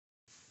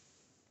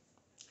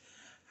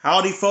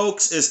Howdy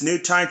folks, it's New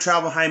Time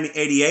Travel Jaime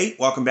 88.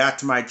 Welcome back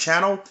to my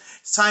channel.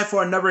 It's time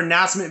for another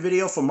announcement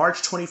video for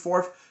March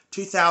 24th,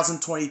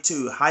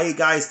 2022. How you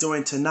guys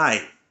doing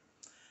tonight?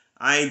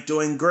 I'm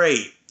doing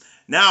great.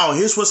 Now,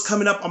 here's what's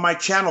coming up on my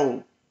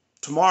channel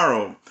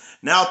tomorrow.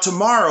 Now,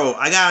 tomorrow,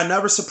 I got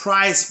another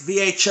surprise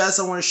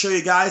VHS I want to show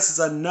you guys. It's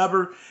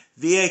another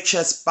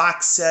VHS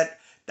box set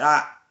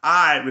that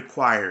I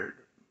required.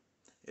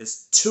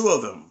 It's 2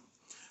 of them.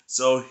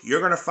 So, you're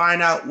going to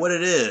find out what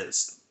it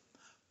is.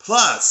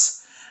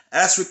 Plus,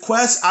 as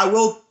request, I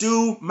will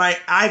do my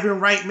Ivan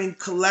Reitman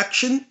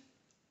collection.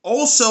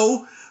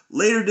 Also,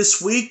 later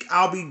this week,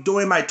 I'll be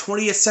doing my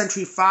 20th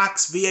Century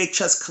Fox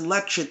VHS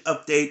collection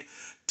update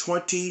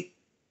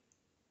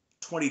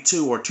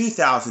 2022 or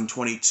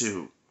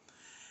 2022.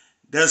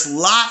 There's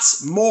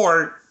lots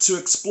more to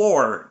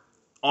explore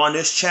on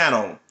this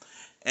channel.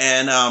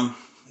 And,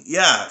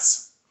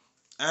 yes,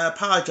 I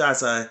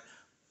apologize.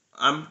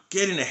 I'm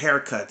getting a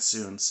haircut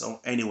soon. So,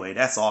 anyway,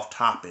 that's off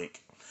topic.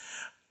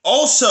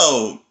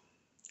 Also,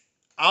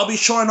 I'll be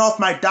showing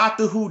off my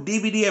Doctor Who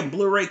DVD and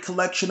Blu-ray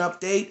collection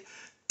update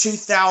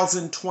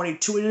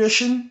 2022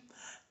 edition,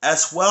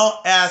 as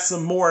well as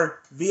some more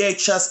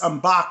VHS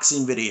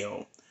unboxing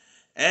video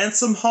and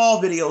some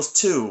haul videos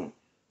too.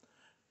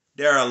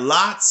 There are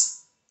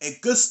lots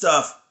and good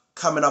stuff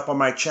coming up on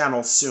my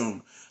channel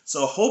soon,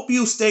 so hope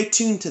you stay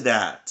tuned to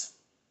that.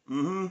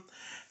 And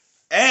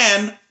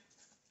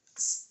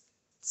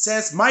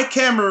since my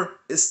camera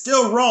is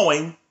still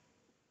rolling,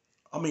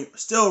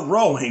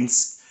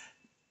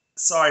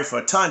 sorry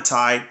for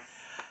tongue-tied.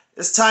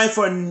 It's time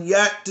for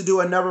yet to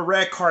do another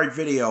red card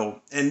video.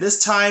 And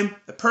this time,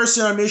 the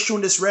person I'm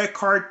issuing this red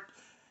card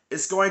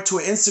is going to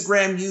an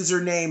Instagram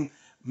user named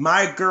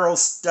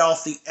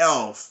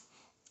MyGirlStealthyElf.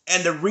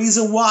 And the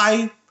reason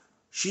why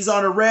she's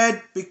on a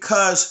red,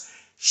 because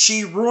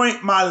she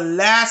ruined my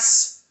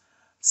last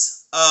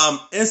live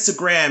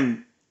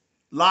Instagram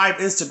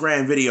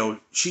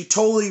video. She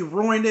totally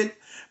ruined it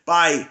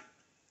by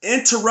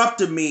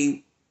interrupted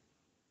me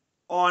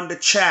on the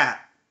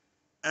chat,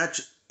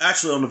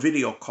 actually on the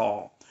video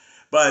call.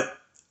 But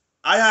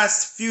I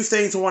asked a few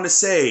things I want to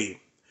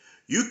say.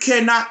 You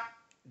cannot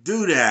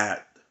do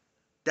that.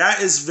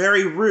 That is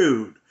very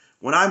rude.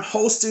 When I'm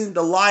hosting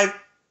the live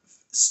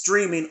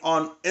streaming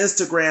on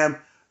Instagram,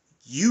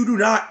 you do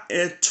not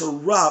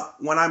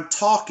interrupt when I'm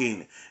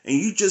talking, and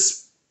you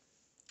just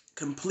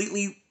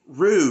completely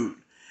rude.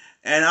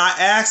 And I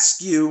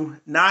ask you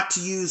not to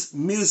use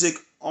music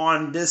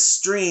on this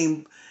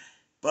stream,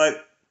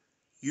 but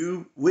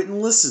you wouldn't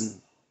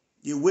listen.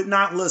 You would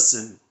not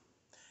listen.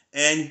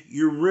 And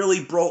you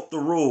really broke the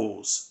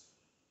rules.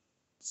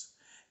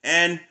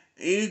 And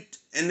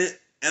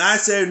I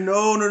said,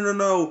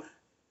 no.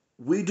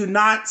 We do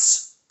not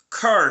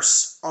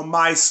curse on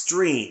my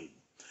stream,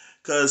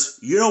 because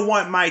you don't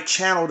want my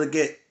channel to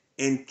get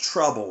in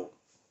trouble.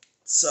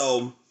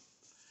 So,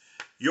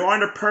 you're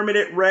on a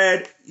permanent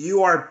red.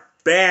 You are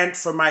banned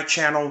from my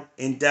channel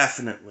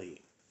indefinitely.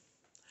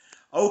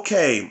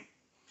 Okay,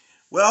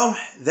 well,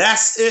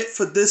 that's it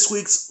for this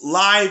week's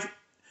live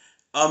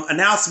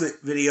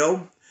announcement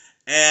video.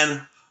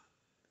 And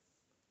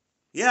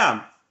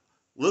yeah,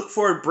 look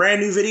for brand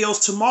new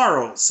videos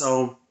tomorrow,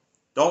 so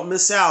don't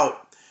miss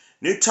out.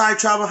 New Time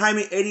Travel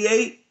Jaime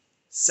 88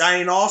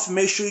 signing off.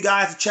 Make sure you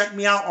guys check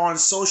me out on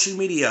social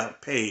media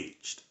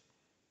page.